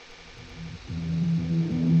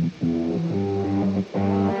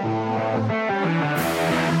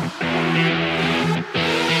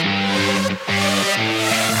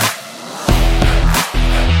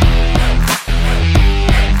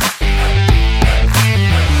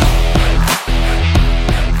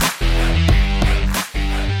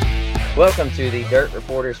Welcome to the Dirt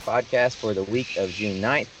Reporters podcast for the week of June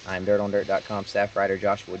 9th. I'm DirtOnDirt.com staff writer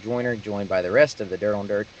Joshua Joyner, joined by the rest of the Dirt on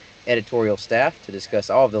Dirt editorial staff to discuss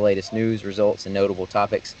all of the latest news, results, and notable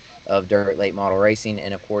topics of dirt late model racing.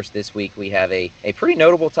 And of course, this week we have a pretty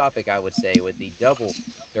notable topic, I would say, with the double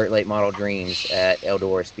dirt late model dreams at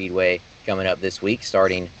Eldora Speedway coming up this week,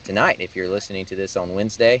 starting tonight. If you're listening to this on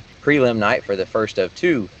Wednesday, prelim night for the first of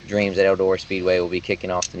two dreams at Eldora Speedway will be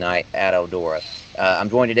kicking off tonight at Eldora.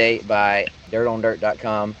 I'm joined today by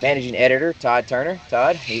DirtOnDirt.com managing editor Todd Turner.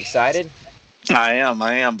 Todd, are you excited? I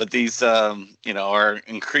am. But these, our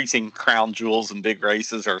increasing crown jewels and big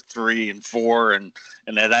races are 3 and 4, and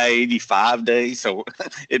that I-85 day. So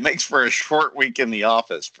it makes for a short week in the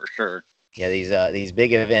office for sure. Yeah, these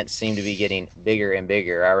big events seem to be getting bigger and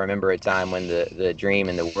bigger. I remember a time when the Dream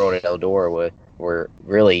and the World at Eldora were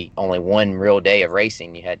really only one real day of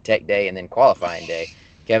racing. You had Tech Day and then qualifying day.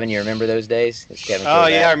 Kevin, you remember those days? Kevin Oh,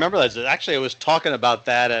 yeah, I remember those. Actually, I was talking about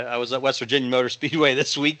that. I was at West Virginia Motor Speedway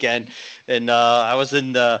this weekend, and I was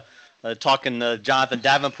in talking to Jonathan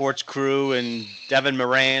Davenport's crew and Devin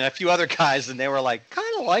Moran, a few other guys, and they were like, kind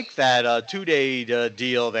of like that 2-day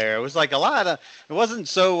deal there. It was like it wasn't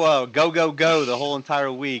so go the whole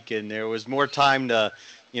entire week, and there was more time to,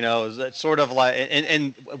 sort of like,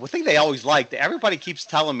 and the thing they always liked, everybody keeps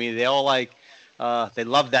telling me they all like, they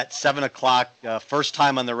love that 7 o'clock first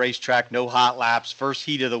time on the racetrack, no hot laps, first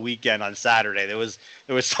heat of the weekend on Saturday. There was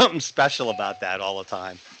something special about that all the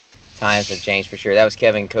time. Times have changed for sure. That was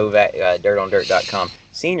Kevin Kovac, DirtOnDirt.com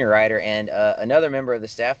senior writer, and another member of the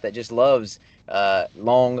staff that just loves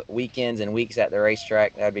long weekends and weeks at the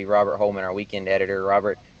racetrack. That'd be Robert Holman, our weekend editor.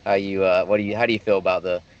 Robert, how do you feel about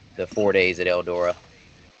the 4 days at Eldora?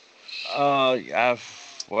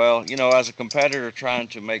 Well, as a competitor trying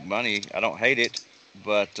to make money, I don't hate it.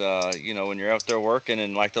 But, when you're out there working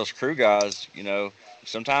and like those crew guys,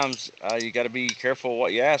 sometimes you got to be careful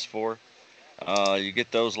what you ask for. You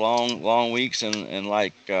get those long weeks, and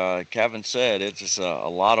like Kevin said, it's just a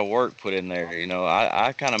lot of work put in there.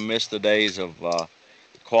 I kind of miss the days of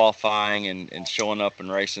qualifying and showing up and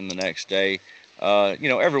racing the next day.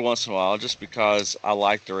 Every once in a while, just because I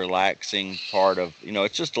like the relaxing part of,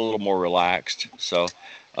 it's just a little more relaxed. So,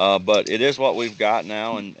 but it is what we've got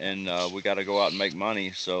now, and we got to go out and make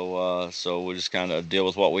money. So we just kind of deal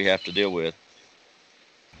with what we have to deal with.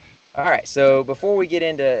 All right. So before we get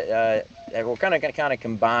into, we're kind of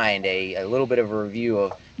combined a little bit of a review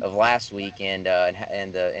of last week and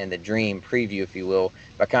the Dream preview, if you will.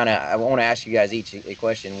 But I want to ask you guys each a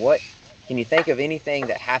question. What can you think of anything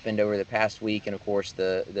that happened over the past week? And of course,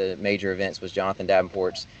 the major events was Jonathan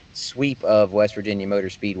Davenport's sweep of West Virginia Motor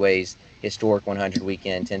Speedway's historic 100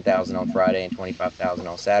 weekend, 10,000 on Friday and 25,000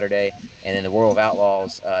 on Saturday, and then the World of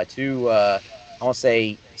Outlaws, I won't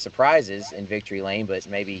say surprises in Victory Lane, but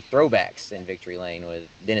maybe throwbacks in Victory Lane, with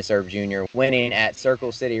Dennis Erb Jr. winning at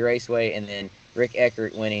Circle City Raceway and then Rick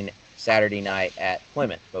Eckert winning Saturday night at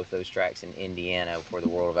Plymouth, both those tracks in Indiana for the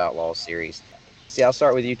World of Outlaws series. See, I'll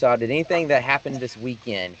start with you, Todd. Did anything that happened this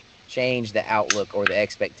weekend change the outlook or the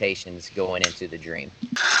expectations going into the Dream?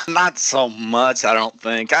 Not so much, I don't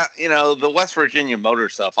think. The West Virginia motor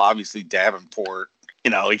stuff, obviously Davenport, he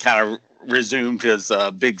kind of resumed his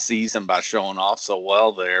big season by showing off so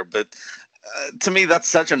well there. But to me, that's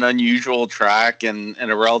such an unusual track and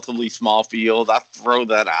a relatively small field. I throw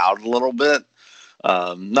that out a little bit.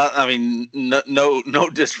 No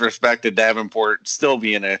disrespect to Davenport still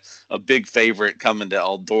being a big favorite coming to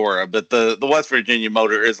Eldora, but the West Virginia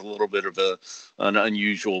motor is a little bit of an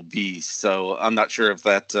unusual beast. So I'm not sure if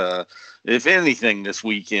that, if anything, this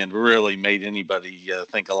weekend really made anybody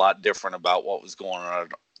think a lot different about what was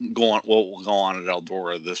what will go on at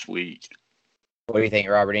Eldora this week. What do you think,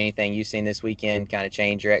 Robert? Anything you've seen this weekend kind of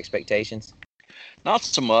change your expectations? Not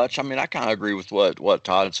so much. I mean, I kind of agree with what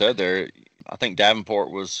Todd said there. I think Davenport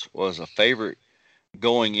was a favorite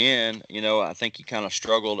going in. I think he kind of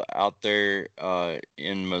struggled out there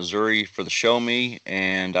in Missouri for the Show Me,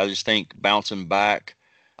 and I just think bouncing back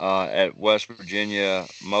at West Virginia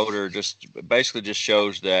Motor just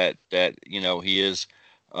shows that he is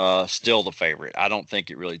still the favorite. I don't think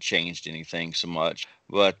it really changed anything so much,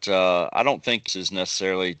 but I don't think this is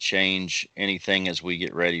necessarily change anything as we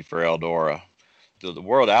get ready for Eldora. The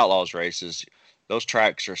World Outlaws races, those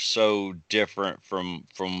tracks are so different from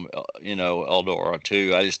Eldora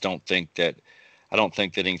too. I just don't think that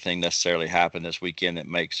anything necessarily happened this weekend that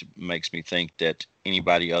makes me think that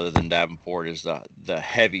anybody other than Davenport is the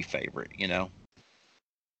heavy favorite.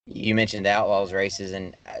 You mentioned the Outlaws races,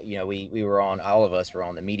 and we were on, all of us were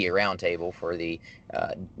on the media roundtable for the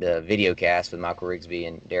video cast with Michael Rigsby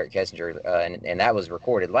and Derek Kessinger, and that was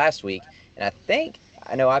recorded last week. And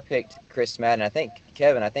I know I picked Chris Madden. I think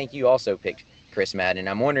Kevin, I think you also picked Chris Madden.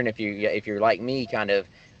 I'm wondering if you're like me, kind of,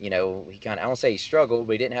 he kind of, I won't say he struggled,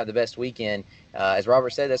 but he didn't have the best weekend. As Robert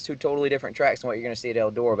said, that's two totally different tracks than what you're going to see at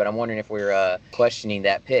Eldora. But I'm wondering if we're questioning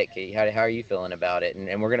that pick. How are you feeling about it?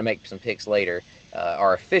 And we're going to make some picks later,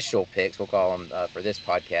 our official picks, we'll call them, for this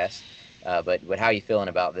podcast. But how are you feeling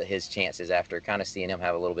about his chances after kind of seeing him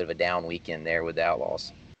have a little bit of a down weekend there with the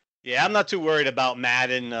Outlaws? Yeah, I'm not too worried about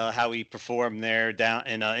Madden, how he performed there down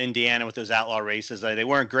in Indiana with those outlaw races. They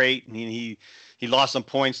weren't great. I mean, he lost some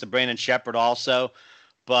points to Brandon Sheppard also,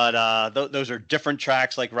 but those are different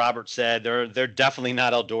tracks, like Robert said. They're definitely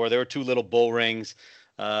not Eldora. There were two little bull rings.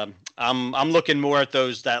 I'm looking more at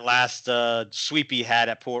that last sweep he had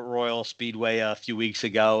at Port Royal Speedway a few weeks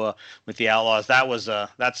ago with the Outlaws.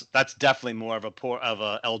 That's definitely more of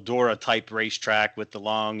a Eldora type racetrack with the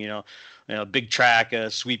long, big track,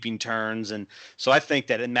 sweeping turns, and so I think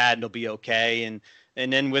that in Madden will be okay.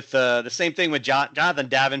 And then with the same thing with Jonathan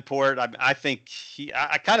Davenport, I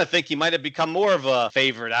kind of think he might have become more of a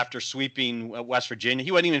favorite after sweeping West Virginia.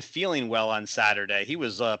 He wasn't even feeling well on Saturday. He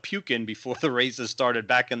was puking before the races started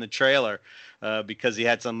back in the trailer because he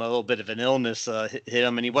had a little bit of an illness hit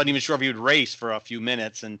him, and he wasn't even sure if he would race for a few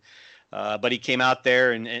minutes. But he came out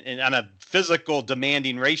there and on a physical,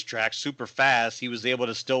 demanding racetrack, super fast, he was able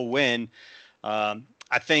to still win.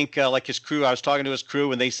 I think like his crew, I was talking to his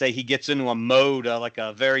crew, and they say he gets into a mode like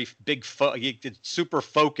a very big, he gets super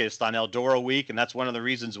focused on Eldora week, and that's one of the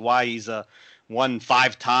reasons why he's won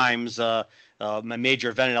 5 times a major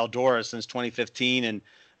event at Eldora since 2015, and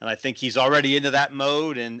I think he's already into that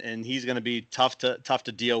mode, and he's going to be tough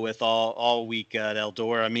to deal with all week at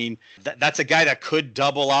Eldora. I mean, that's a guy that could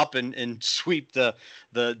double up and sweep the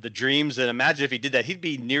Dreams, and imagine if he did that, he'd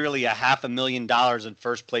be nearly $500,000 in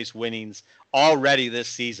first place winnings already this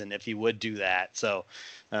season if he would do that. So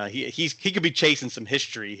he could be chasing some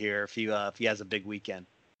history here if he has a big weekend.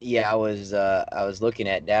 Yeah, I was looking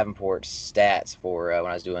at Davenport's stats for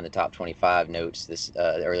when I was doing the top 25 notes this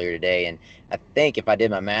earlier today, and I think if I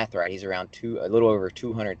did my math right, he's around a little over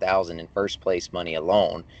 200,000 in first place money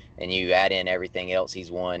alone. And you add in everything else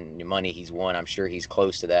he's won, the money he's won, I'm sure he's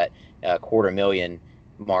close to that $250,000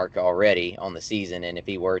 mark already on the season. And if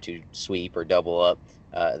he were to sweep or double up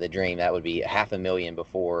the Dream, that would be $500,000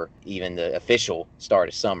 before even the official start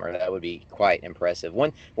of summer. That would be quite impressive.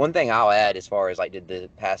 One thing I'll add, as far as like, did the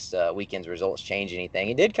past weekend's results change anything?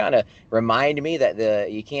 It did kind of remind me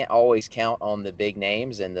that you can't always count on the big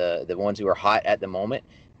names and the ones who are hot at the moment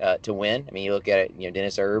to win. I mean, you look at it,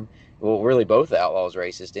 Dennis Erb. Well, really, both the Outlaws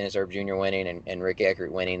races, Dennis Erb Jr. winning and Rick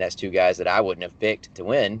Eckert winning. That's two guys that I wouldn't have picked to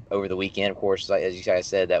win over the weekend. Of course, as you guys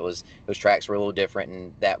said, those tracks were a little different,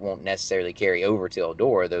 and that won't necessarily carry over to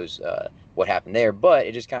Eldora. What happened there, but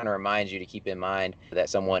it just kind of reminds you to keep in mind that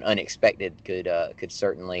someone unexpected could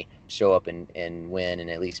certainly show up and win, and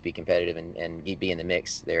at least be competitive and be in the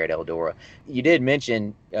mix there at Eldora. You did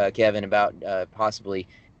mention, Kevin, about possibly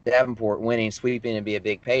Davenport winning, sweeping, and be a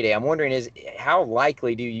big payday. I'm wondering, how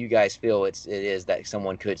likely do you guys feel it is that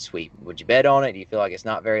someone could sweep? Would you bet on it? Do you feel like it's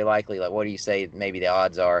not very likely? Like, what do you say maybe the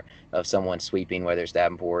odds are of someone sweeping, whether it's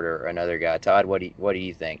Davenport or another guy? Todd, what do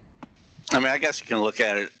you think? I mean, I guess you can look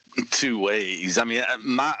at it two ways. I mean,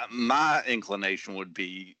 my inclination would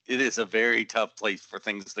be it is a very tough place for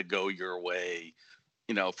things to go your way,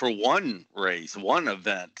 for one race, one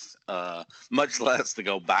event, much less to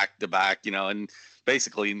go back to back, and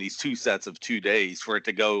basically in these two sets of 2 days for it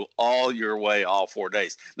to go all your way all 4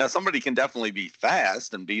 days. Now, somebody can definitely be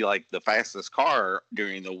fast and be like the fastest car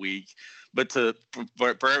during the week, but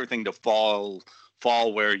for everything to fall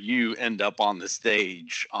where you end up on the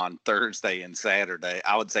stage on Thursday and Saturday,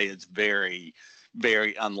 I would say it's very,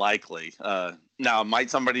 very unlikely. Now,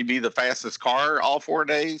 might somebody be the fastest car all 4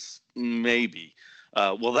 days? Maybe.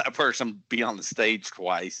 Will that person be on the stage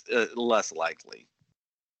twice? Less likely.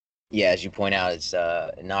 Yeah, as you point out, it's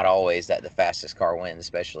not always that the fastest car wins,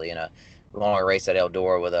 especially in a longer race at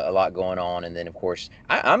Eldora with a lot going on. And then, of course,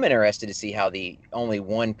 I'm interested to see how the only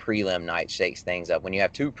one prelim night shakes things up. When you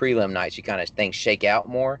have two prelim nights, you kind of things shake out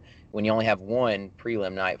more. When you only have one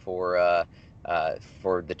prelim night for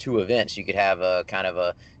the two events, you could have a kind of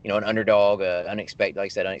an underdog, unexpected, like I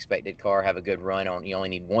said, unexpected car have a good run on. You only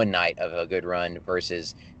need one night of a good run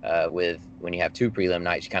versus when you have two prelim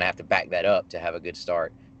nights, you kind of have to back that up to have a good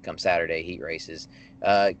start come Saturday heat races.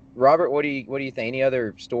 Robert, what do you think? Any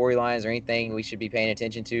other storylines or anything we should be paying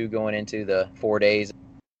attention to going into the 4 days?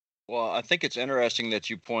 Well, I think it's interesting that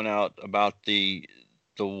you point out about the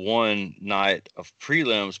the one night of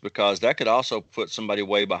prelims, because that could also put somebody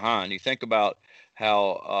way behind. You think about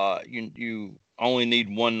how you only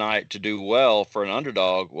need one night to do well for an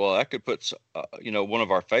underdog. Well, that could put one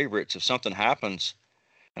of our favorites, if something happens,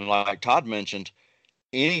 and like Todd mentioned,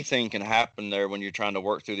 anything can happen there when you're trying to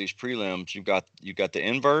work through these prelims. You've got the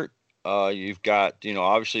invert. You've got,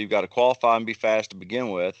 obviously you've got to qualify and be fast to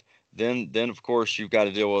begin with. Then of course you've got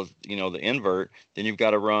to deal with, the invert. Then you've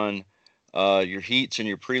got to run your heats and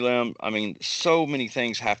your prelim. I mean, so many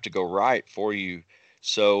things have to go right for you.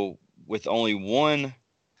 So with only one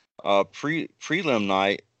prelim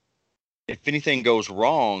night, if anything goes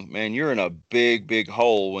wrong, man, you're in a big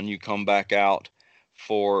hole when you come back out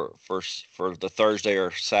for the Thursday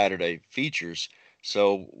or Saturday features.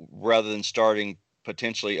 So rather than starting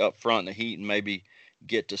potentially up front in the heat and maybe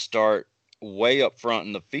get to start way up front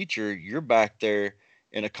in the feature, you're back there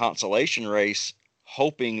in a consolation race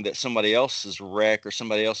hoping that somebody else's wreck or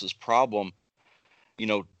somebody else's problem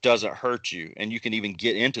doesn't hurt you and you can even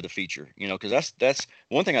get into the feature, because that's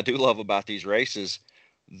one thing I do love about these races.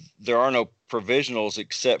 There are no provisionals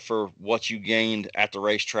except for what you gained at the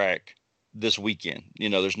racetrack this weekend.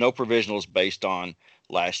 There's no provisionals based on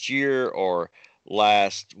last year or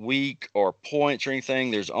last week or points or anything.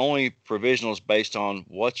 There's only provisionals based on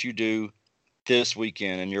what you do this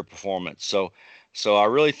weekend and your performance. So I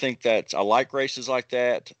really think that I like races like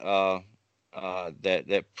that,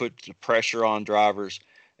 that put the pressure on drivers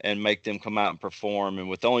and make them come out and perform. And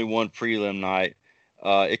with only one prelim night,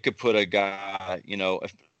 it could put a guy,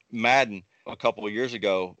 if Madden a couple of years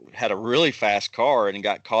ago had a really fast car and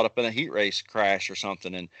got caught up in a heat race crash or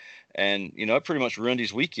something, and it pretty much ruined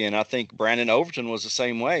his weekend. I think Brandon Overton was the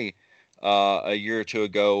same way a year or two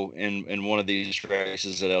ago in one of these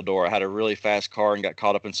races at Eldora. Had a really fast car and got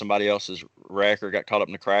caught up in somebody else's wreck or got caught up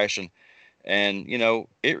in a crash, and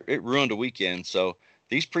it ruined a weekend. So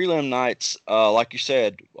these prelim nights, like you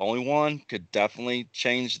said, only one could definitely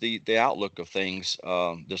change the outlook of things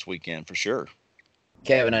this weekend for sure.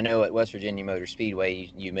 Kevin, I know at West Virginia Motor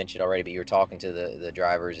Speedway, you mentioned already, but you were talking to the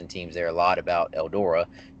drivers and teams there a lot about Eldora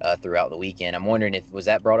throughout the weekend. I'm wondering was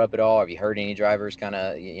that brought up at all? Have you heard any drivers kind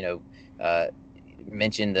of,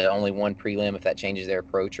 mention the only one prelim, if that changes their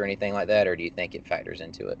approach or anything like that, or do you think it factors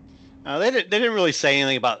into it? They didn't really say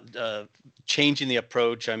anything about changing the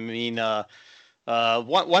approach. I mean,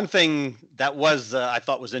 one thing that was I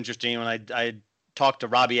thought was interesting when I talked to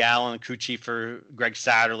Robbie Allen, crew chief for Greg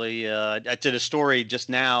Satterley. I did a story just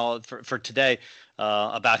now for today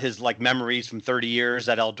about his memories from 30 years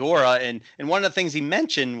at Eldora, and one of the things he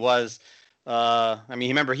mentioned was,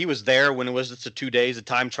 remember he was there when it was just the 2 days of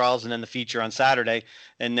time trials and then the feature on Saturday,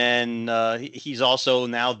 and then he's also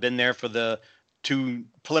now been there for the 2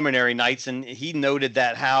 preliminary nights, and he noted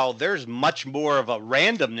that how there's much more of a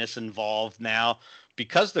randomness involved now,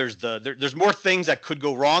 because there's more things that could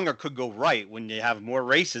go wrong or could go right when you have more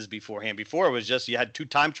races beforehand. Before it was just you had 2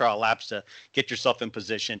 time trial laps to get yourself in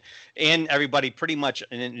position, and everybody pretty much,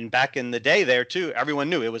 and back in the day there too, everyone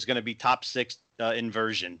knew it was going to be top 6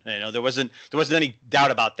 inversion. There wasn't any doubt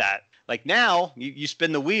about that. Like now, you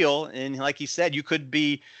spin the wheel, and like he said, you could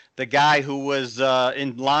be the guy who was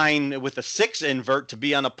in line with a 6 invert to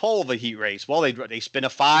be on the pole of a heat race. Well, they spin a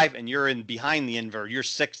 5, and you're in behind the invert. You're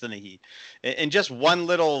 6th in the heat. And just one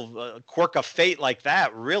little quirk of fate like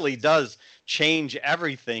that really does change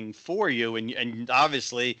everything for you. And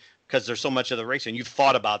obviously, because there's so much of the racing, you've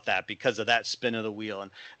thought about that because of that spin of the wheel.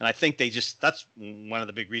 And I think that's one of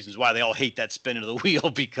the big reasons why they all hate that spin of the wheel,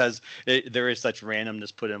 because there is such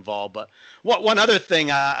randomness put involved. But one other thing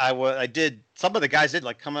I did, some of the guys did,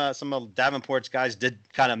 some of Davenport's guys did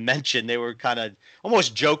kind of mention, they were kind of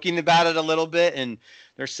almost joking about it a little bit. And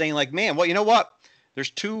they're saying man, well, you know what?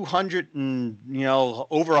 There's 200 and,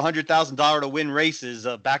 over $100,000 to win races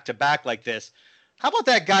back to back like this. How about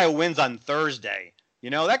that guy who wins on Thursday?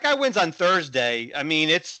 That guy wins on Thursday. I mean,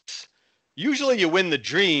 it's usually you win the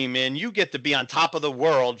dream and you get to be on top of the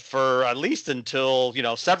world for at least until,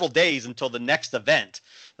 several days until the next event,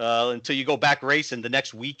 until you go back racing the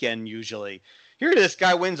next weekend usually. Here, this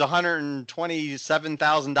guy wins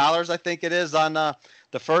 $127,000, I think it is, on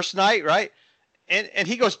the first night, right? And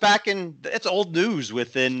he goes back, and it's old news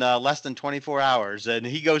within less than 24 hours. And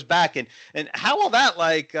he goes back, and how will that,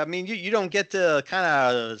 you don't get to kind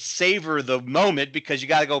of savor the moment because you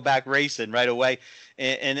got to go back racing right away.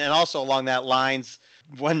 And also along that lines,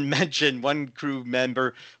 one crew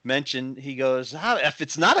member mentioned, he goes, if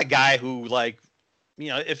it's not a guy who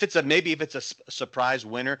if it's a surprise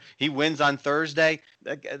winner, he wins on Thursday.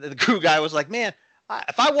 The crew guy was like, man,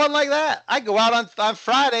 If I won like that, I go out on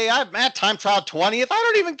Friday. I'm at time trial 20th.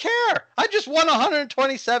 I don't even care. I just won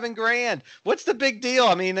 127 grand. What's the big deal?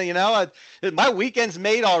 I mean, my weekend's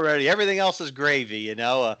made already. Everything else is gravy,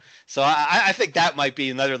 So I think that might be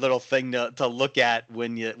another little thing to look at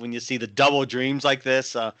when you see the double dreams like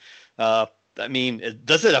this. I mean,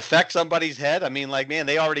 does it affect somebody's head? I mean, like, man,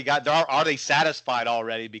 they already are they satisfied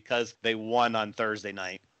already because they won on Thursday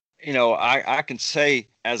night? I can say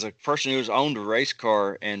as a person who's owned a race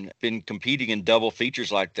car and been competing in double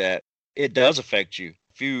features like that, it does affect you.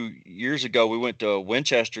 A few years ago, we went to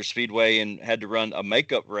Winchester Speedway and had to run a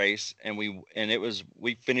makeup race, and we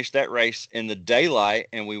finished that race in the daylight,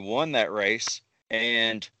 and we won that race.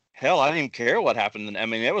 And hell, I didn't even care what happened. I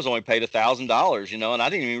mean, it was only paid $1,000, and I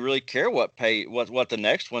didn't even really care what the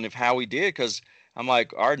next one, if how we did, because I'm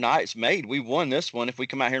like, our night's made. We won this one. If we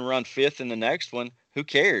come out here and run fifth in the next one, who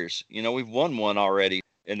cares? We've won one already.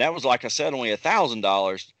 And that was, like I said, only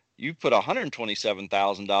 $1,000. You put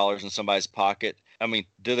 $127,000 in somebody's pocket. I mean,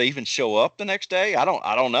 do they even show up the next day? I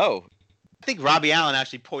don't know. I think Robbie Allen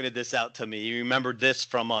actually pointed this out to me. You remembered this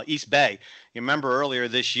from East Bay. You remember earlier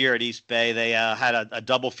this year at East Bay, they had a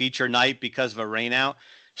double feature night because of a rainout.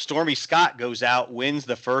 Stormy Scott goes out, wins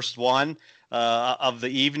the first one of the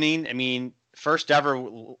evening. I mean, first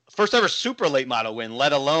ever super late model win,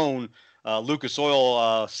 let alone Lucas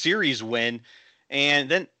Oil series win. And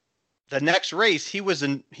then the next race, he was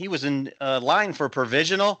in line for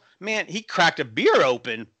provisional. Man, he cracked a beer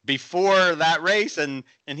open before that race, and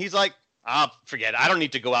he's like, forget it. I don't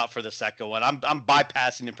need to go out for the second one. I'm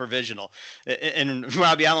bypassing the provisional. And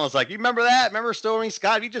Robbie Allen was like, you remember that? Remember Stormy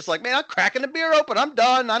Scott? He just like, man, I'm cracking the beer open. I'm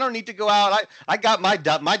done. I don't need to go out. I got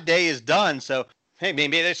my day is done. So, hey,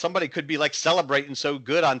 maybe somebody could be like celebrating so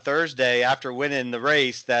good on Thursday after winning the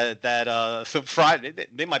race that Friday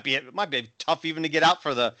it might be tough even to get out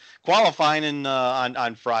for the qualifying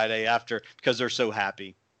on Friday after, because they're so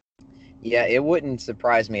happy. Yeah, it wouldn't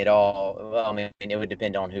surprise me at all. Well, I mean, it would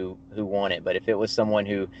depend on who won it. But if it was someone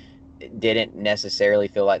who didn't necessarily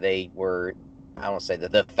feel like they were, I don't say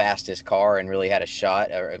the fastest car and really had a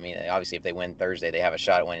shot, or I mean, obviously if they win Thursday, they have a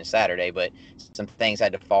shot at winning Saturday, but some things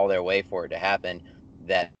had to fall their way for it to happen,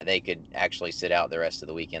 that they could actually sit out the rest of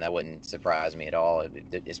the weekend. That wouldn't surprise me at all,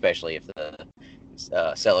 especially if the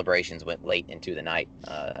celebrations went late into the night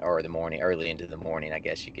or the morning, early into the morning, I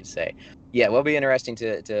guess you could say. Yeah, it will be interesting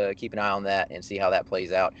to keep an eye on that and see how that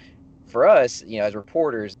plays out. For us, as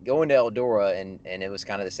reporters, going to Eldora, and it was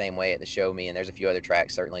kind of the same way at the Show Me, and there's a few other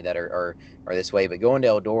tracks certainly that are this way, but going to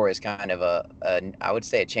Eldora is kind of I would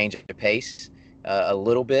say a change of pace a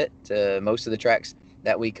little bit to most of the tracks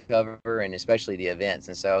that we cover, and especially the events.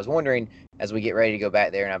 And so I was wondering, as we get ready to go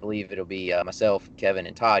back there, and I believe it'll be myself, Kevin,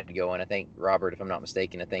 and Todd going. I think, Robert, if I'm not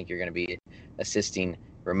mistaken, I think you're going to be assisting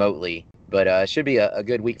remotely. But it should be a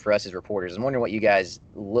good week for us as reporters. I'm wondering what you guys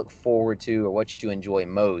look forward to, or what you enjoy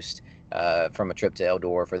most from a trip to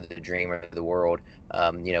Eldora for the Dream of the World.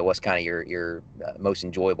 What's kind of your most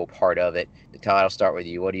enjoyable part of it? Todd, I'll start with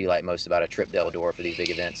you. What do you like most about a trip to Eldora for these big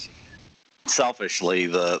events? Selfishly,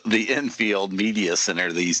 the infield media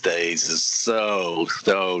center these days is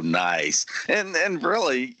so nice, and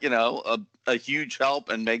really, a huge help,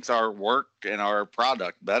 and makes our work and our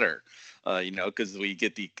product better. Because we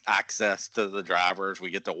get the access to the drivers,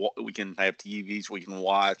 we can have TVs, we can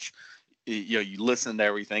watch. You listen to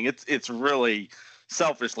everything. It's really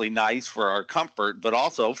selfishly nice for our comfort, but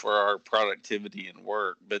also for our productivity and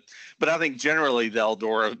work. But I think generally the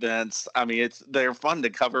Eldora events, I mean, they're fun to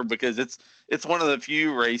cover because it's one of the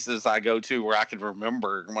few races I go to where I can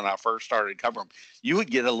remember when I first started covering them. You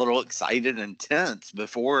would get a little excited and tense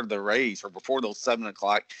before the race or before those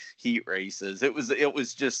 7:00 heat races. It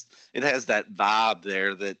was just, it has that vibe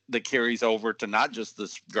there that carries over to not just the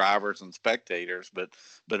drivers and spectators,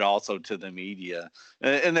 but also to the media.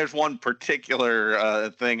 And there's one particular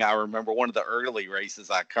thing I remember, one of the early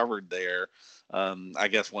races I covered there. I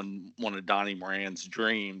guess one of Donnie Moran's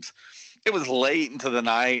Dreams. It was late into the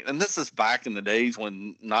night, and this is back in the days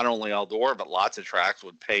when not only Eldora, but lots of tracks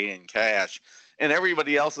would pay in cash, and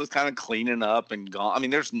everybody else was kind of cleaning up and gone. I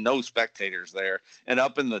mean, there's no spectators there. And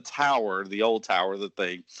up in the tower, the old tower that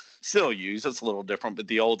they still use, it's a little different, but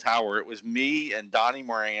the old tower, it was me and Donnie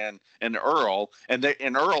Moran and Earl, and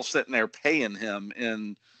Earl sitting there paying him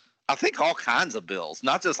in, I think, all kinds of bills,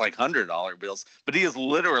 not just like $100 bills, but he is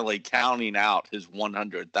literally counting out his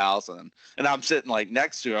 100,000. And I'm sitting like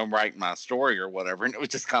next to him writing my story or whatever. And it was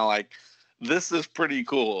just kind of like, this is pretty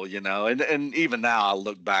cool, and even now I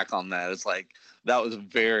look back on that. It's like, that was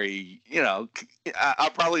very, I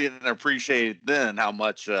probably didn't appreciate it then how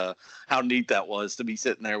much, how neat that was to be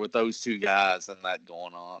sitting there with those two guys and that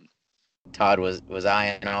going on. Todd was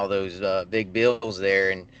eyeing all those big bills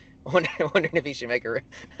there and wondering if he should make a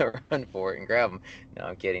run for it and grab them. No,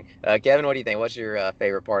 I'm kidding. Kevin, what do you think? What's your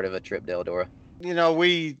favorite part of a trip to Eldora?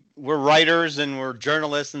 We're writers and we're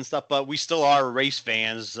journalists and stuff, but we still are race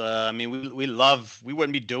fans. I mean, we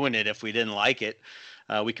wouldn't be doing it if we didn't like it.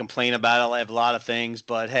 We complain about it, have a lot of things,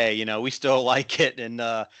 but hey, we still like it, and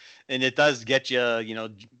it does get you,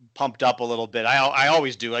 pumped up a little bit. I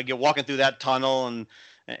always do. I get walking through that tunnel, and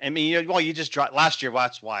I mean, you just drive. Last year,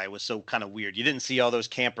 that's why it was so kind of weird. You didn't see all those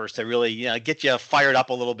campers to really, get you fired up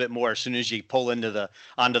a little bit more as soon as you pull onto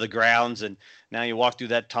the grounds, and now you walk through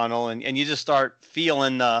that tunnel, and you just start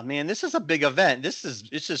feeling, man, this is a big event. It's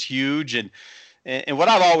just huge, and what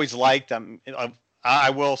I've always liked,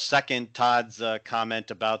 I will second Todd's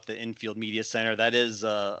comment about the infield media center. That is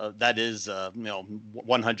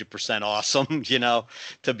 100% awesome.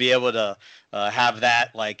 To be able to have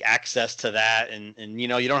that, like, access to that, and you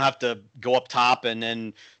don't have to go up top and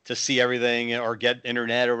then to see everything or get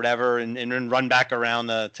internet or whatever, and then run back around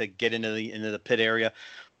to get into the pit area.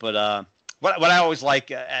 But what I always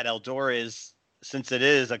like at Eldora is, since it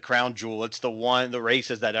is a crown jewel, it's the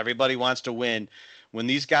races that everybody wants to win. When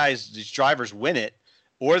these drivers win it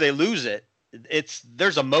or they lose it,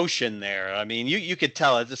 there's emotion there. I mean, you could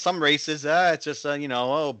tell it. Some races, it's just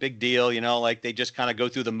big deal. Like they just kind of go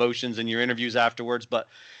through the motions in your interviews afterwards. But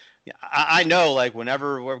I know, like,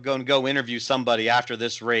 whenever we're going to go interview somebody after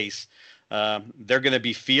this race, they're going to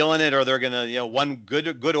be feeling it, or they're going to, one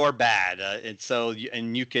good or bad. And so,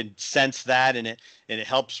 and you can sense that, and it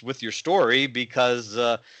helps with your story because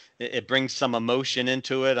it brings some emotion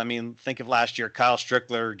into it. I mean, think of last year, Kyle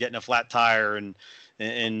Strickler getting a flat tire and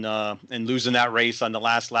losing that race on the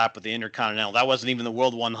last lap of the Intercontinental. That wasn't even the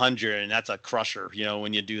World 100, and that's a crusher,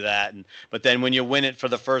 when you do that. But then when you win it for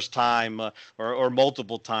the first time or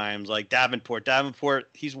multiple times, like Davenport,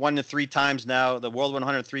 he's won it 3 times now, the World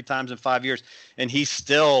 100 3 times in 5 years, and he's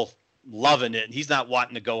still loving it. He's not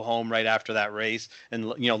wanting to go home right after that race and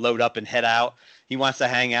load up and head out. He wants to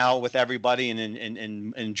hang out with everybody and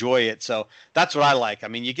enjoy it. So that's what I like. I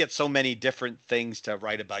mean, you get so many different things to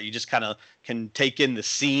write about. You just kind of can take in the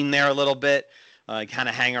scene there a little bit, kind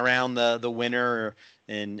of hang around the winner,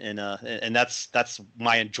 and that's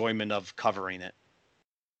my enjoyment of covering it.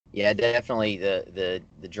 Yeah, definitely the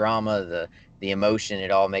drama, the emotion,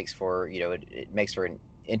 it all makes for, it makes for an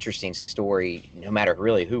interesting story, no matter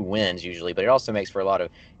really who wins usually, but it also makes for a lot of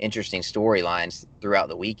interesting storylines throughout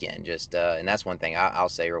the weekend. Just and that's one thing I'll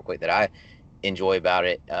say real quick that I enjoy about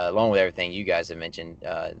it, along with everything you guys have mentioned.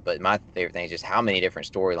 But my favorite thing is just how many different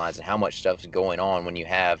storylines and how much stuff's going on when you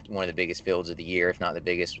have one of the biggest fields of the year, if not the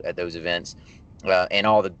biggest at those events, and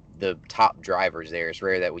all the top drivers there. It's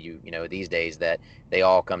rare that these days that they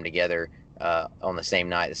all come together on the same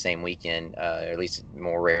night, the same weekend, or at least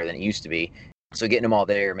more rare than it used to be. So getting them all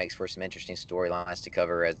there makes for some interesting storylines to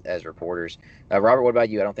cover as reporters. Robert, what about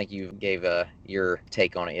you? I don't think you gave your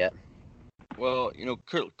take on it yet. Well,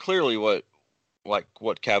 clearly what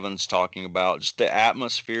Kevin's talking about, just the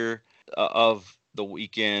atmosphere of the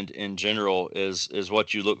weekend in general is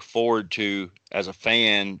what you look forward to as a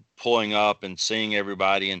fan, pulling up and seeing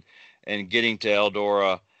everybody and getting to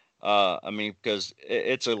Eldora. I mean, because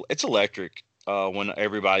it's electric when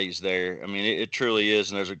everybody's there. I mean, it truly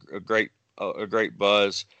is, and there's a great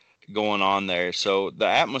buzz going on there. So the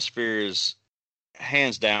atmosphere is,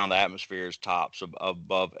 hands down, the atmosphere is tops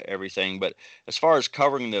above everything. But as far as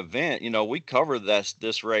covering the event, we cover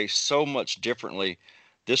this race so much differently.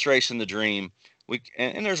 This race in the Dream,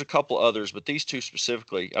 and there's a couple others, but these two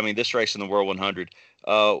specifically, I mean, this race in the World 100,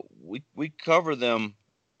 we cover them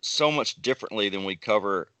so much differently than we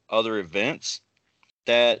cover other events,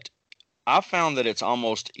 that I found that it's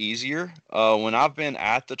almost easier when I've been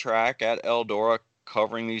at the track at Eldora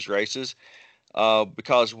covering these races,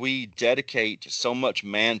 because we dedicate so much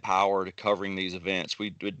manpower to covering these events.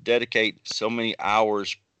 We dedicate so many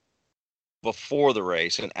hours before the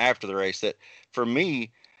race and after the race that, for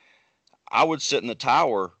me, I would sit in the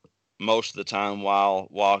tower most of the time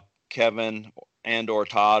while Kevin and or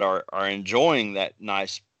Todd are enjoying that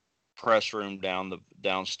nice press room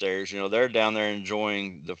downstairs. They're down there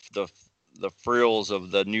enjoying the frills of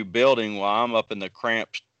the new building, while I'm up in the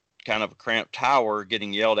cramped tower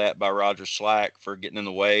getting yelled at by Roger Slack for getting in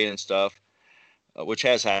the way and stuff, which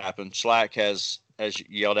has happened. Slack has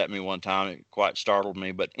yelled at me one time. It quite startled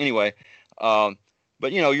me. But anyway,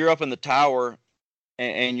 but you're up in the tower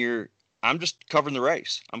and I'm just covering the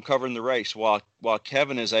race. I'm covering the race while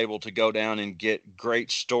Kevin is able to go down and get great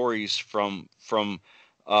stories from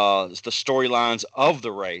the storylines of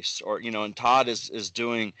the race, or and Todd is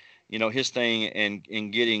doing his thing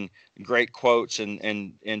and getting great quotes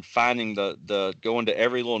and finding the going to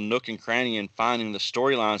every little nook and cranny and finding the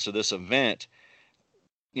storylines of this event.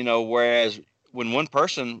 Whereas when one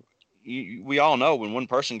person, we all know when one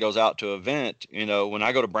person goes out to an event, when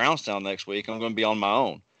I go to Brownstown next week, I'm going to be on my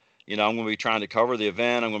own. I'm going to be trying to cover the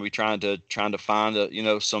event. I'm going to be trying to find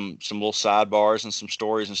some little sidebars and some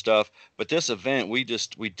stories and stuff. But this event, we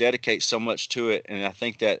dedicate so much to it, and I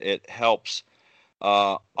think that it helps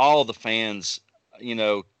all the fans,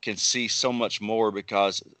 can see so much more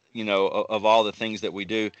because of all the things that we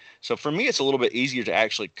do. So for me, it's a little bit easier to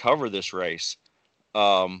actually cover this race,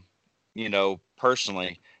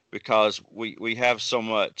 personally, because we have so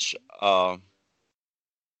much.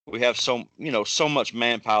 We have so much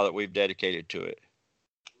manpower that we've dedicated to it.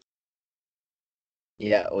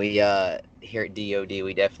 Yeah, we here at DOD,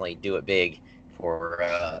 we definitely do it big for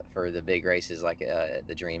the big races like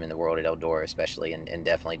the Dream and the World at Eldora especially, and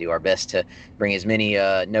definitely do our best to bring as many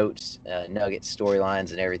notes, nuggets, storylines,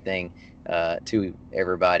 and everything to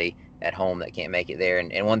everybody at home that can't make it there.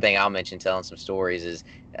 And one thing I'll mention, telling some stories, is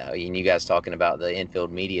you guys talking about the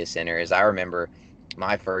Infield Media Center, is I remember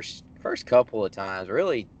my first couple of times,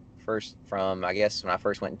 really first from, I guess, when I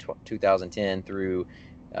first went in 2010 through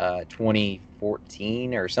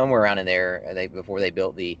 2014 or somewhere around in there, before they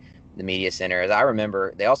built the media center. As I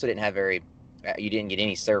remember, they also didn't have you didn't get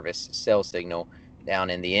any cell signal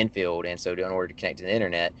down in the infield, and so in order to connect to the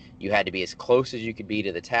internet, you had to be as close as you could be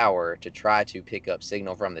to the tower to try to pick up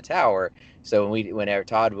signal from the tower. So whenever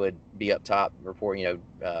Todd would be up top reporting,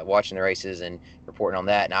 watching the races and reporting on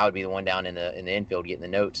that, and I would be the one down in the infield getting the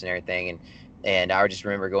notes and everything, and I just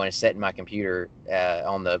remember going and setting my computer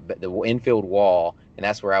on the infield wall, and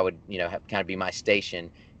that's where I would kind of be my station,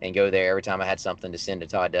 and go there every time I had something to send to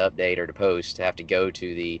Todd to update or to post, to have to go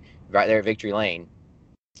to right there at Victory Lane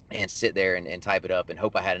and sit there and type it up and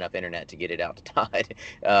hope I had enough internet to get it out to Todd.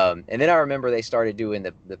 And then I remember they started doing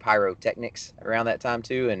the pyrotechnics around that time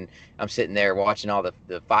too. And I'm sitting there watching all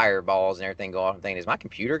the fireballs and everything go off and thinking, is my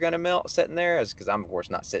computer going to melt sitting there? Because I'm, of course,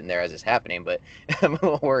 not sitting there as it's happening, but I'm a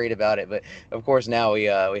little worried about it. But, of course, now we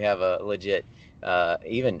have a legit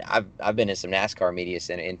even I've been in some NASCAR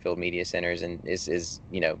infield media centers, and it's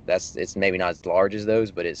maybe not as large as those,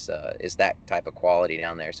 but it's that type of quality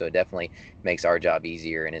down there. So it definitely makes our job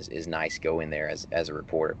easier and is nice going there as a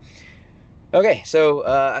reporter. Okay, so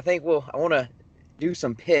I think I want to do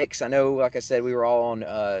some picks. I know, like I said, we were all on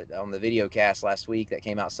the video cast last week that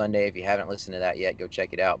came out Sunday. If you haven't listened to that yet, go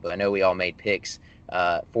check it out. But I know we all made picks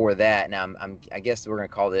for that. Now I guess we're going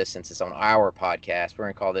to call this, since it's on our podcast, we're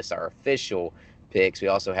going to call this our official picks. We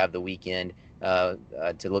also have the weekend to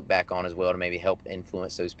look back on as well, to maybe help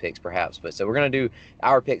influence those picks perhaps. But so we're going to do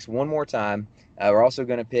our picks one more time. We're also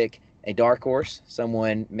going to pick a dark horse,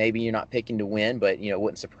 someone maybe you're not picking to win, but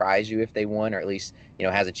wouldn't surprise you if they won, or at least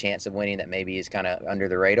has a chance of winning, that maybe is kind of under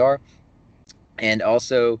the radar. And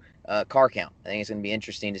also car count. I think it's going to be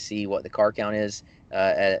interesting to see what the car count is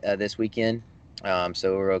this weekend.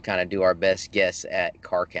 So we'll kind of do our best guess at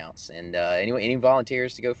car counts. And anyway, any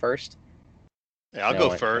volunteers to go first? Yeah, I'll go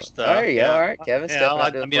first. There you go. All right, Kevin.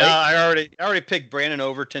 I already picked Brandon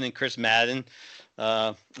Overton and Chris Madden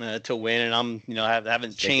to win, and I'm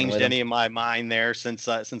haven't changed any of my mind there since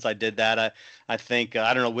I did that. I think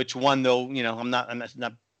I don't know which one though. I'm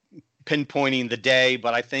not pinpointing the day,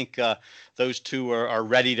 but I think those two are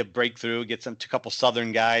ready to break through, get a couple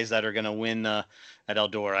Southern guys that are going to win at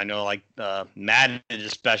Eldora. I know, like Madden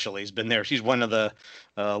especially, has been there. She's one of the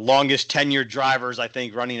longest tenured drivers, I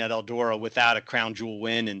think, running at Eldora without a crown jewel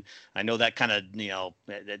win, and I know that kind of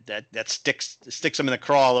that sticks him in the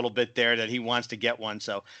craw a little bit there, that he wants to get one.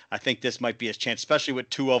 So I think this might be his chance, especially with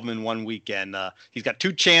two of them in one weekend. He's got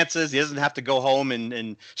two chances. He doesn't have to go home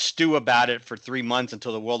and stew about it for 3 months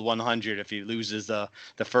until the World 100 if he loses the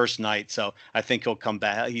first night. So I think he'll come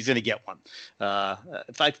back. He's going to get one.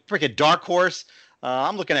 If I pick a dark horse,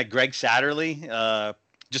 I'm looking at Greg Satterlee.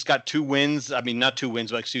 Just got 2 wins. I mean, not 2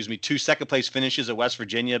 wins, but excuse me, 2 second place finishes at West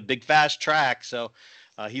Virginia. Big, fast track. So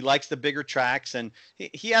he likes the bigger tracks. And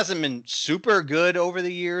he hasn't been super good over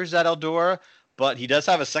the years at Eldora, but he does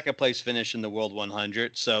have a second place finish in the World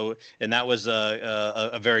 100. So, and that was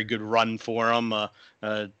a very good run for him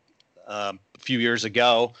a few years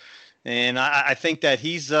ago. And I think that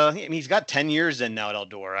he's got 10 years in now at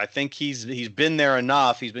Eldora. I think he's been there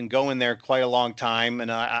enough. He's been going there quite a long time, and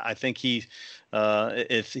I think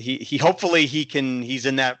if he hopefully he's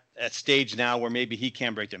in that stage now where maybe he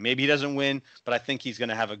can break it. Maybe he doesn't win, but I think he's going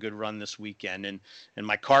to have a good run this weekend. And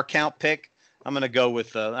my car count pick, I'm going to go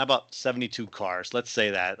with about 72 cars. Let's say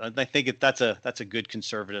that. I think that's a good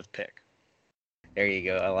conservative pick. There you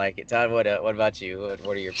go. I like it. Todd, what about you?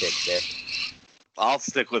 What are your picks there? I'll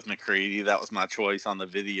stick with McCready. That was my choice on the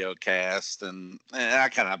video cast, and I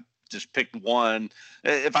kind of just picked one.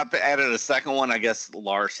 If I added a second one, I guess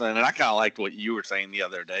Larson. And I kind of liked what you were saying the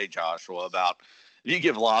other day, Joshua, about if you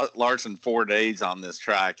give Larson 4 days on this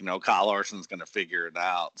track, Kyle Larson's going to figure it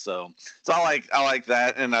out. So I like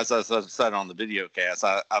that. And as I said on the video cast,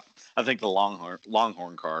 I think the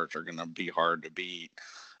Longhorn cars are going to be hard to beat.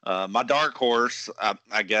 My dark horse,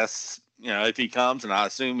 I guess, if he comes, and I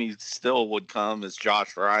assume he still would come, is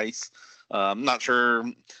Josh Rice. I'm not sure.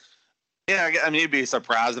 Yeah, I mean, it'd be a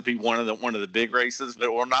surprise if he won one of the big races, but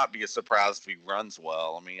it will not be a surprise if he runs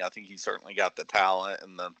well. I mean, I think he's certainly got the talent,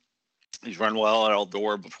 and he's run well at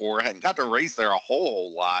Eldora before. Hadn't got to race there a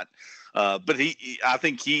whole lot, but I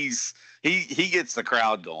think he gets the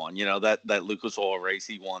crowd going. That Lucas Oil race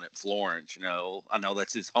he won at Florence. I know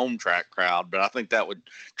that's his home track crowd, but I think that would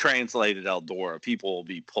translate at Eldora. People will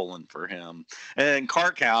be pulling for him. And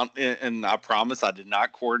car count, and I promise I did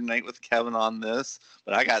not coordinate with Kevin on this,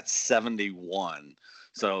 but I got 71.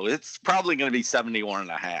 So it's probably going to be 71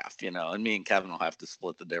 and a half, and me and Kevin will have to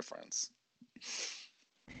split the difference.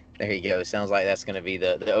 There you go. Sounds like that's going to be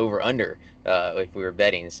the over under if we were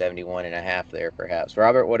betting 71 and a half there, perhaps.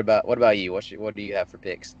 Robert, what about you? What do you have for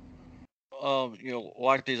picks?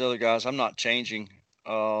 Like these other guys, I'm not changing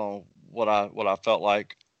what I felt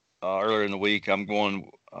like earlier in the week. I'm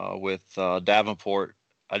going with Davenport.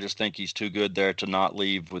 I just think he's too good there to not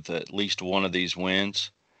leave with at least one of these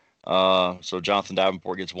wins. So Jonathan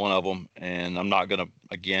Davenport gets one of them, and I'm not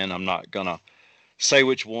gonna say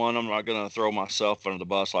which one. I'm not going to throw myself under the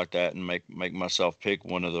bus like that and make myself pick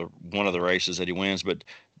one of the races that he wins. But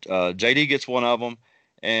JD gets one of them,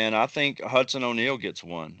 and I think Hudson O'Neal gets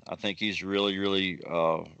one. I think he's really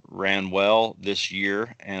ran well this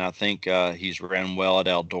year, and I think he's ran well at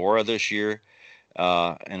Eldora this year. So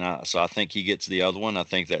I think he gets the other one. I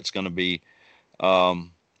think that's going to be a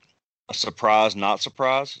surprise, not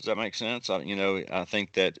surprise. Does that make sense? I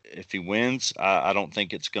think that if he wins, I don't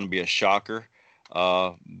think it's going to be a shocker.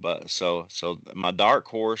 But so my dark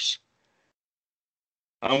horse,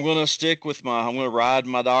 I'm gonna ride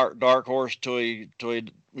my dark horse till he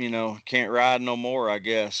can't ride no more. I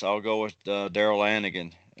guess I'll go with Daryl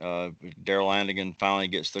Lanigan. Daryl Lanigan finally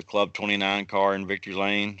gets the Club 29 car in Victory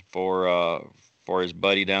Lane for his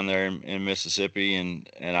buddy down there in Mississippi, and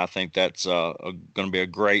I think that's going to be a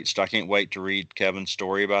great. I can't wait to read Kevin's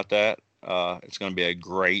story about that. It's going to be a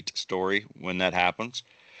great story when that happens.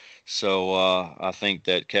 So I think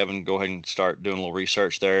that Kevin, go ahead and start doing a little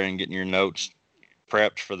research there and getting your notes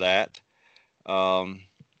prepped for that.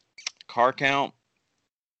 Car count,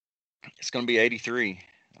 it's going to be 83.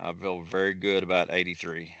 I feel very good about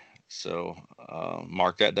 83. So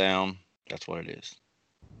mark that down. That's what it is.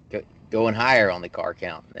 Going higher on the car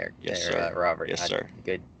count there, yes, sir. Robert. Yes, sir.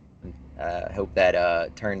 Good. Hope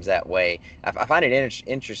that turns that way. I find it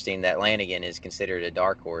interesting that Lanigan is considered a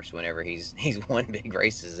dark horse whenever he's won big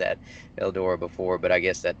races at Eldora before, but I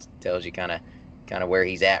guess that tells you kind of where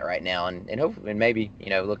he's at right now, and hopefully, and maybe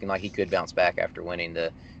looking like he could bounce back after winning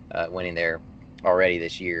there already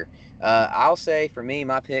this year. I'll say for me,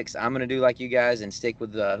 my picks, I'm gonna do like you guys and stick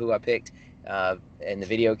with who I picked in the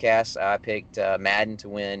video cast. I picked Madden to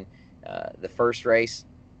win the first race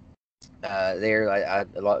there.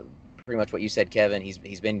 Pretty much what you said, Kevin.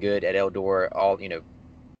 He's been good at Eldora all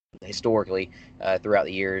historically throughout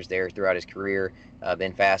the years there, throughout his career,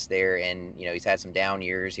 been fast there, and he's had some down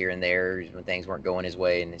years here and there when things weren't going his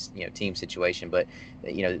way in his team situation. But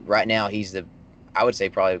right now I would say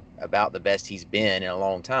probably about the best he's been in a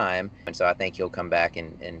long time, and so I think he'll come back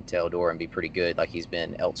and to Eldora and be pretty good like he's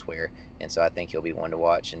been elsewhere, and so I think he'll be one to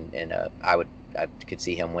watch, and I could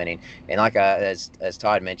see him winning. And like as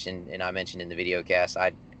Todd mentioned and I mentioned in the video cast,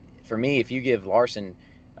 for me, if you give Larson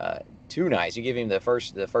 2 nights, you give him the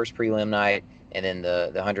first prelim night and then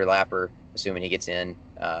the 100 lapper, assuming he gets in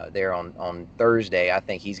there on Thursday, I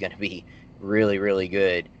think he's going to be really, really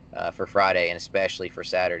good for Friday and especially for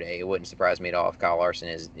Saturday. It wouldn't surprise me at all if Kyle Larson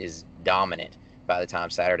is dominant by the time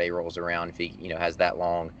Saturday rolls around, if he has that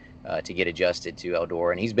long to get adjusted to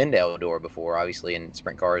Eldora. And he's been to Eldora before, obviously, in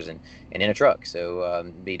sprint cars and in a truck.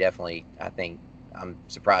 So be definitely, I think, I'm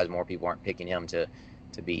surprised more people aren't picking him to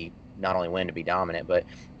be not only win, to be dominant. But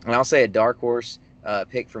and I'll say a dark horse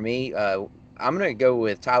pick for me, I'm going to go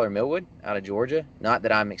with Tyler Millwood out of Georgia. Not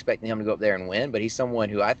that I'm expecting him to go up there and win, but he's someone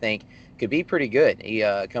who I think could be pretty good. He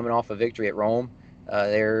coming off a victory at Rome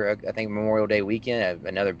there, I think Memorial Day weekend,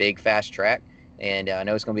 another big fast track. And I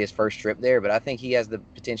know it's going to be his first trip there, but I think he has the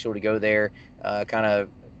potential to go there, kind of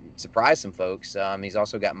surprise some folks. He's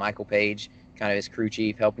also got Michael Page, kind of his crew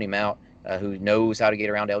chief, helping him out who knows how to get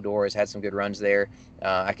around Eldora, has had some good runs there.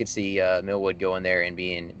 I could see Millwood going there and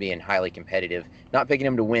being highly competitive. Not picking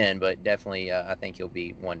him to win, but definitely I think he'll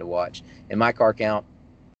be one to watch. In my car count,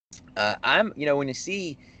 when you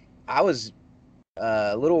see, I was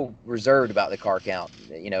a little reserved about the car count,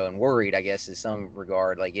 and worried, I guess, in some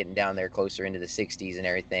regard, like getting down there closer into the 60s and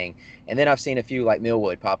everything. And then I've seen a few like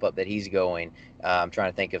Millwood pop up that he's going. I'm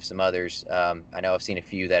trying to think of some others. I know I've seen a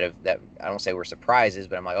few that I don't say were surprises,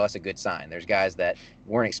 but I'm like, oh, that's a good sign. There's guys that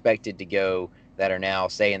weren't expected to go that are now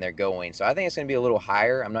saying they're going. So I think it's going to be a little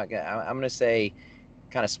higher. I'm going to say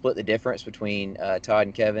kind of split the difference between Todd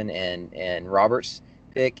and Kevin and Robert's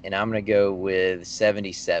pick, and I'm going to go with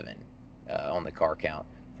 77 on the car count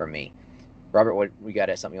for me. Robert, what we got?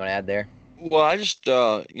 Something you want to add there? Well, I just,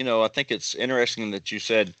 I think it's interesting that you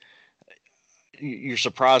said you're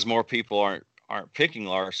surprised more people aren't picking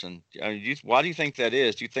Larson. I mean, why do you think that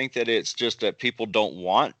is? Do you think that it's just that people don't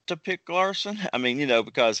want to pick Larson? I mean,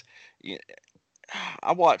 because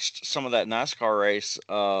I watched some of that NASCAR race.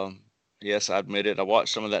 Yes, I admit it. I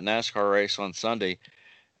watched some of that NASCAR race on Sunday.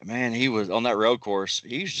 Man, he was on that road course.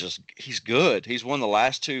 He's good. He's won the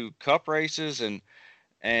last 2 Cup races, and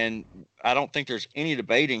I don't think there's any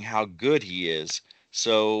debating how good he is.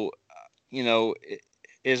 So,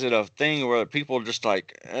 is it a thing where people are just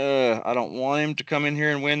like, I don't want him to come in here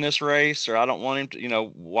and win this race, or I don't want him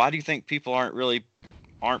to, why do you think people aren't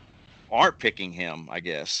picking him, I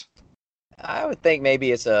guess? I would think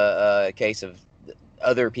maybe it's a case of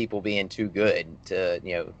other people being too good to,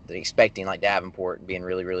 expecting like Davenport being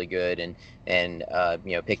really, really good and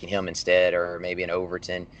picking him instead, or maybe an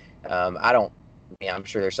Overton. I'm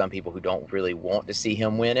sure there's some people who don't really want to see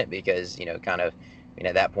him win it because,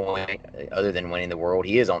 at that point, other than winning the world,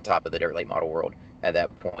 he is on top of the dirt late model world at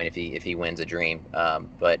that point if he wins a dream.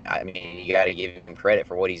 But I mean, you got to give him credit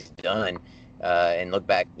for what he's done and look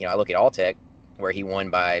back. I look at Alltech where he won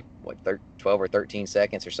by 12 or 13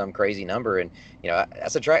 seconds or some crazy number, and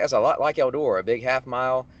that's a track that's a lot like Eldora, a big half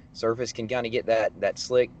mile surface, can kind of get that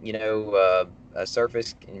slick, a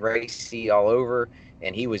surface and racy all over,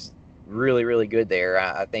 and he was really, really good there.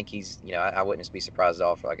 I think he's, I wouldn't be surprised at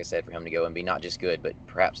all, like I said, for him to go and be not just good, but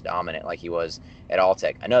perhaps dominant like he was at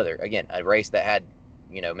Alltech. Again, a race that had,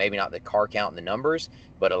 maybe not the car count and the numbers,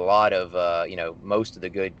 but a lot of, most of the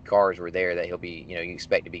good cars were there that he'll be, you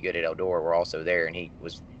expect to be good at Eldora were also there, and he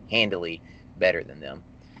was handily better than them.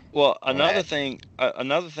 Well, another thing,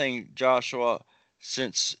 Joshua,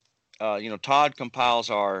 since Todd compiles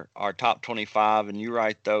our top 25, and you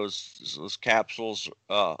write those capsules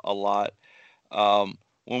a lot.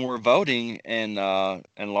 When we're voting and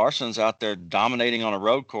Larson's out there dominating on a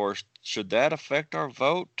road course, should that affect our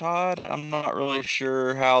vote, Todd? I'm not really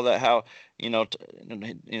sure how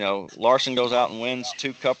Larson goes out and wins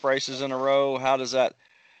 2 Cup races in a row. How does that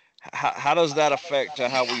affect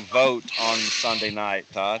how we vote on Sunday night,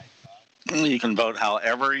 Todd? You can vote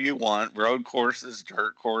however you want. Road courses,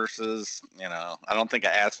 dirt courses. I don't think an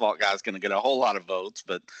asphalt guy's going to get a whole lot of votes,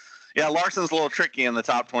 but yeah, Larson's a little tricky in the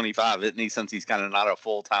top 25, isn't he? Since he's kind of not a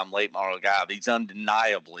full-time late model guy, but he's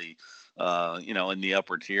undeniably, in the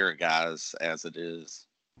upper tier guys as it is.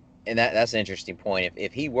 And that's an interesting point.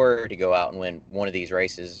 If he were to go out and win one of these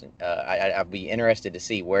races, I'd be interested to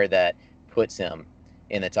see where that puts him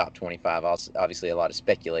in the top 25. Obviously, a lot of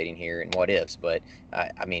speculating here and what ifs, but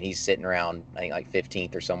I mean, he's sitting around, I think, like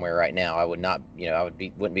 15th or somewhere right now. I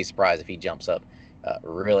wouldn't be surprised if he jumps up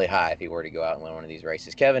really high if he were to go out and win one of these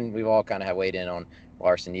races. Kevin, we've all kind of weighed in on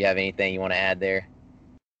Larson. Do you have anything you want to add there?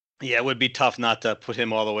 Yeah, it would be tough not to put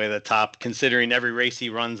him all the way to the top, considering every race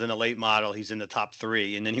he runs in a late model, he's in the top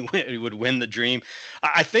 3, and then he would win the dream.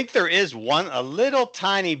 I think there is a little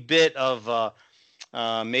tiny bit of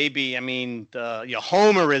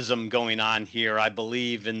homerism going on here, I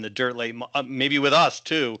believe, in the dirt late, maybe with us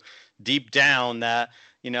too, deep down, that,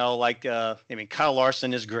 Kyle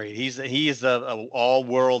Larson is great. He is a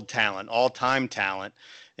all-world talent, all-time talent.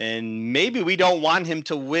 And maybe we don't want him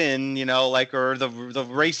to win, or the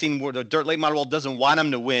racing, the dirt late model world doesn't want him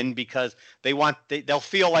to win because they'll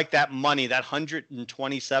feel like that money, that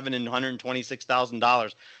 $127,000 and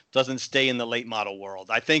 $126,000 doesn't stay in the late model world.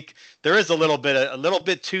 I think there is a little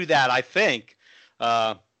bit to that. I think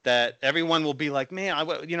that everyone will be like, man,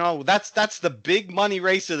 that's the big money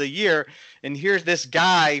race of the year, and here's this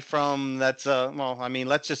guy let's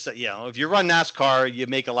just say, if you run NASCAR, you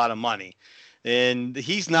make a lot of money. And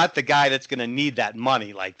he's not the guy that's going to need that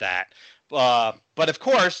money like that. But of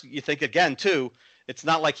course, you think again, too, it's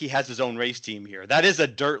not like he has his own race team here. That is a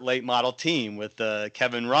dirt late model team with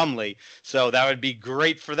Kevin Rumley. So that would be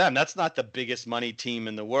great for them. That's not the biggest money team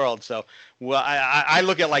in the world. So well, I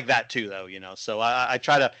look at it like that too, though, So I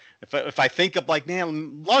try to, if I think of like,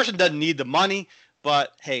 man, Larson doesn't need the money,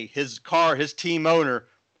 but hey, his team owner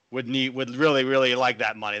would really, really like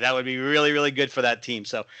that money. That would be really, really good for that team.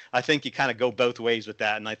 So I think you kind of go both ways with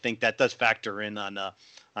that. And I think that does factor in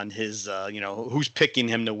on his, who's picking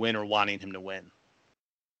him to win or wanting him to win.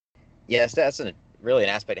 Yes, that's really an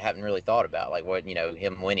aspect I haven't really thought about. Like what,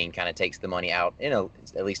 him winning kind of takes the money out,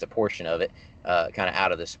 at least a portion of it, kind of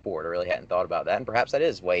out of the sport. I really hadn't thought about that. And perhaps that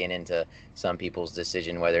is weighing into some people's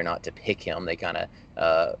decision whether or not to pick him. They kind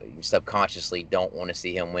of subconsciously don't want to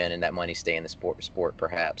see him win and that money stay in the sport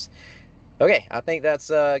perhaps. Okay, I think that's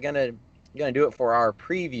gonna do it for our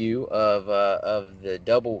preview of the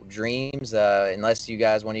Double Dreams. Unless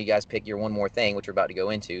one of you guys pick your one more thing, which we're about to go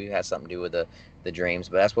into, it has something to do with the Dreams.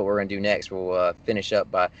 But that's what we're going to do next. We'll finish up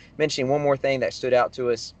by mentioning one more thing that stood out to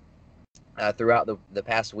us throughout the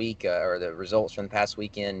past week, or the results from the past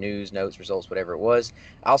weekend, news, notes, results, whatever it was.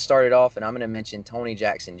 I'll start it off, and I'm going to mention Tony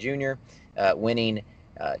Jackson Jr. Winning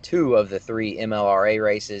 2 of the 3 MLRA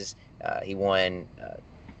races. He won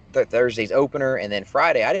Thursday's opener, and then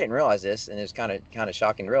Friday, I didn't realize this, and it was kind of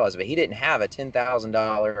shocking to realize, but he didn't have a $10,000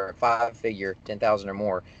 or 5-figure, 10,000 or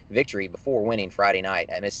more victory before winning Friday night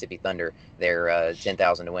at Mississippi Thunder, their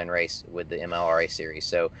 10,000 to win race with the MLRA series.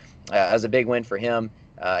 So it was a big win for him.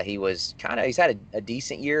 He's had a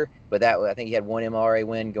decent year, but I think he had 1 MLRA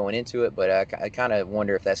win going into it, but I kind of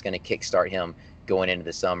wonder if that's going to kickstart him going into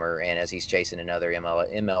the summer, and as he's chasing another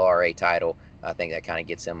MLRA title, I think that kind of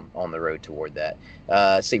gets him on the road toward that.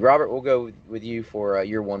 See, Robert, we'll go with you for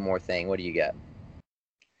your one more thing. What do you got?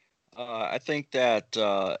 I think that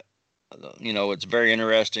it's very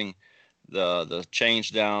interesting the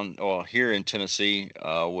change down here in Tennessee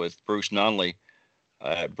with Bruce Nunley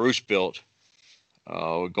at Bruce Built,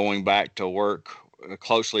 going back to work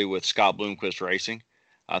closely with Scott Bloomquist Racing.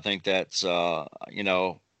 I think that's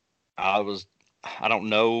I don't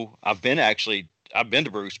know. I've been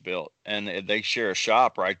to Bruce Built, and they share a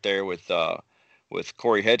shop right there with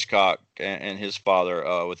Corey Hedgecock and his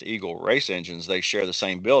father with Eagle Race Engines. They share the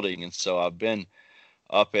same building, and so I've been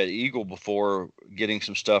up at Eagle before, getting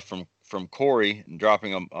some stuff from Corey and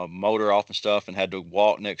dropping a motor off and stuff, and had to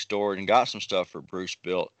walk next door and got some stuff for Bruce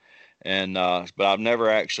Built. And but I've never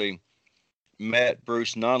actually met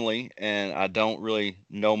Bruce Nunley, and I don't really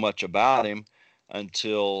know much about him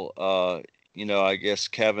until I guess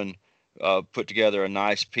Kevin put together a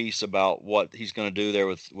nice piece about what he's going to do there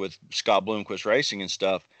with Scott Bloomquist Racing and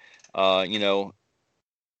stuff.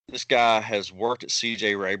 This guy has worked at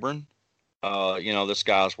CJ Rayburn. This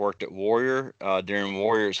guy's worked at Warrior during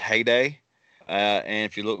Warrior's heyday. And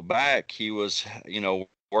if you look back, he was,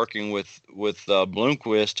 working with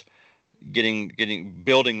Bloomquist,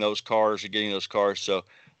 building those cars or getting those cars. So,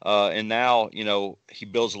 and now, he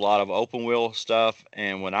builds a lot of open wheel stuff.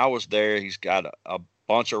 And when I was there, he's got a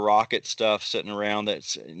bunch of rocket stuff sitting around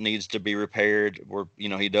that needs to be repaired, where,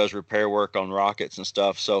 he does repair work on rockets and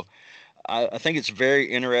stuff. So I think it's very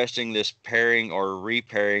interesting, this pairing or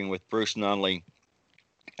repairing with Bruce Nunley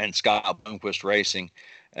and Scott Bloomquist Racing.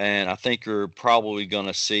 And I think you're probably going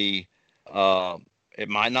to see, it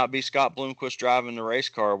might not be Scott Bloomquist driving the race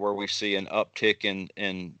car where we see an uptick in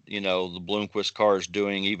the Bloomquist cars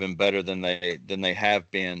doing even better than they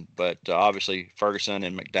have been. But obviously Ferguson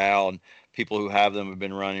and McDowell and people who have them have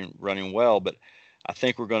been running well. But I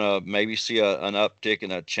think we're going to maybe see an uptick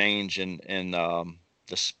and a change in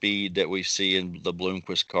the speed that we see in the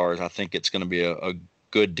Bloomquist cars. I think it's going to be a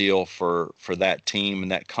good deal for that team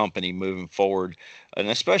and that company moving forward, and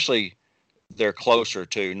especially they're closer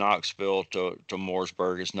to Knoxville to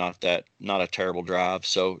Mooresburg is not a terrible drive.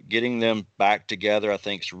 So getting them back together, I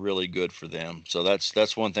think, is really good for them. So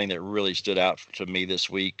that's one thing that really stood out to me this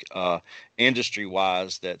week, industry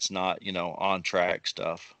wise. That's not on track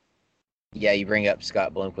stuff. Yeah, you bring up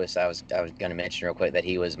Scott Bloomquist. I was going to mention real quick that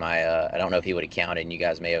he was my I don't know if he would have counted, and you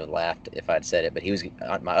guys may have laughed if I'd said it, but he was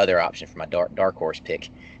my other option for my dark horse pick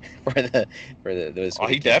for those. Oh,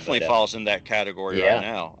 he definitely falls in that category right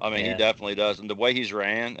now. I mean, yeah. He definitely does, and the way he's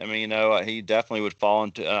ran, I mean, he definitely would fall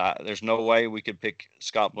into. There's no way we could pick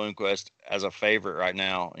Scott Bloomquist as a favorite right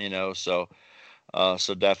now. So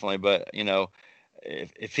definitely, but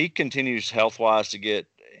if he continues health wise to get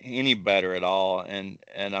any better at all, and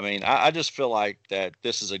I mean, I just feel like that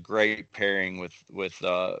this is a great pairing with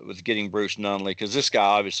getting Bruce Nunley, because this guy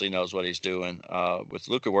obviously knows what he's doing.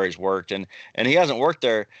 Look at where he's worked, and he hasn't worked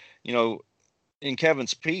there. In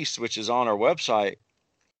Kevin's piece, which is on our website,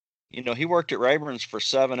 he worked at Rayburn's for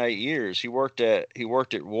 7-8 years. He worked at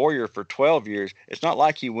Warrior for 12 years. It's not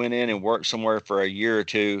like he went in and worked somewhere for a year or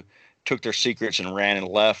two, took their secrets and ran and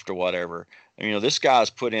left or whatever. This guy's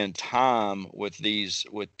put in time with these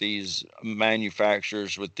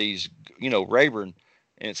manufacturers, with these, Rayburn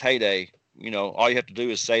in its heyday. All you have to do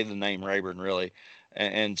is say the name Rayburn, really,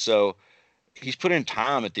 and so he's put in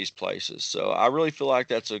time at these places. So I really feel like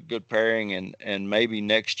that's a good pairing, and maybe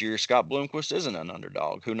next year Scott Bloomquist isn't an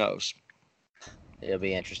underdog. Who knows? It'll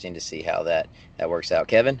be interesting to see how that works out.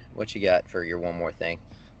 Kevin, what you got for your one more thing?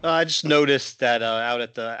 I just noticed that out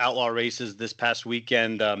at the Outlaw races this past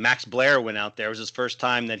weekend, Max Blair went out there. It was his first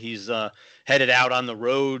time that he's headed out on the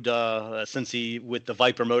road since he with the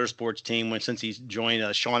Viper Motorsports team, since he's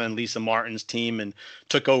joined Sean and Lisa Martin's team and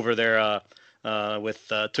took over their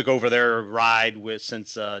ride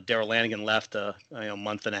since Darrell Lanigan left a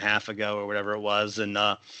month and a half ago or whatever it was, and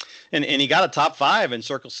he got a top 5 at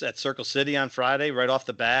Circle City on Friday right off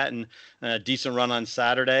the bat, and a decent run on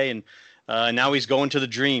Saturday, and now he's going to the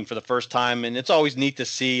Dream for the first time, and it's always neat to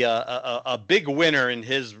see a big winner in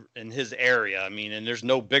his area. I mean, and there's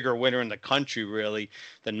no bigger winner in the country really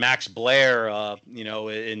than Max Blair,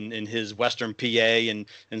 in his Western PA and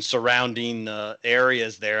surrounding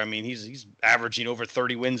areas there. I mean, he's averaging over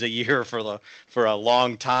 30 wins a year for a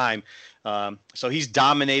long time. So he's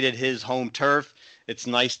dominated his home turf. It's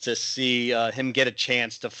nice to see him get a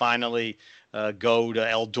chance to finally go to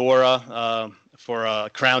Eldora for a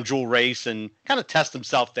crown jewel race and kind of test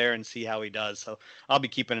himself there and see how he does. So I'll be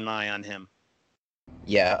keeping an eye on him.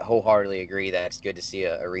 Yeah, wholeheartedly agree that it's good to see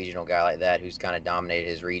a regional guy like that who's kind of dominated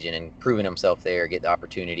his region and proven himself there, get the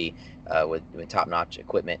opportunity with top-notch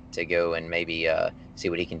equipment to go and maybe see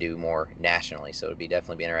what he can do more nationally. So it'd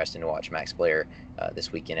definitely be interesting to watch Max Blair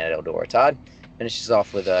this weekend at Eldora. Todd, finish us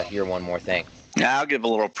off with your one more thing. Yeah, I'll give a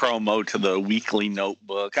little promo to the weekly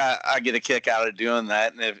notebook. I get a kick out of doing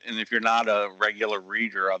that, and if you're not a regular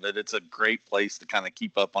reader of it, it's a great place to kind of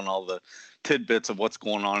keep up on all the tidbits of what's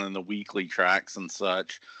going on in the weekly tracks and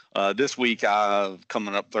such. This week,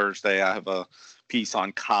 coming up Thursday, I have a piece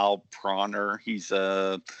on Kyle Prauner. He's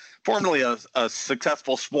formerly a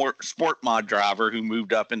successful sport mod driver who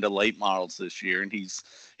moved up into late models this year, and he's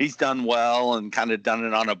done well and kind of done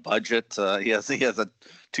it on a budget. He has a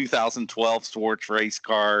 2012 sports race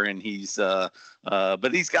car, and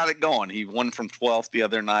but he's got it going. He won from 12th the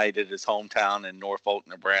other night at his hometown in Norfolk,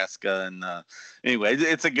 Nebraska. And anyway,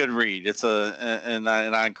 it's a good read. And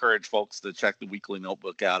I encourage folks to check the weekly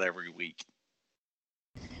notebook out every week.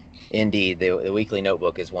 Indeed, the weekly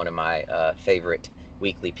notebook is one of my favorite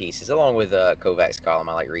weekly pieces, along with Kovac's column.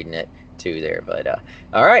 I like reading it too there. But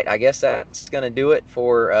all right, I guess that's going to do it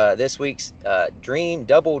for this week's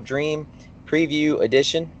Double Dream preview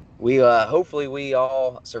edition. We hopefully we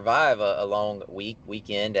all survive a long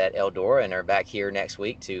weekend at Eldora and are back here next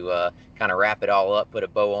week to kind of wrap it all up, put a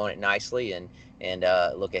bow on it nicely, and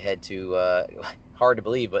look ahead to hard to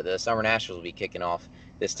believe, but the Summer Nationals will be kicking off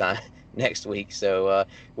this time next week. So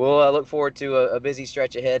we'll look forward to a busy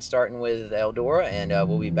stretch ahead, starting with Eldora, and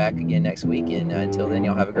we'll be back again next week. And until then,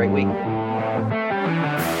 y'all have a great week.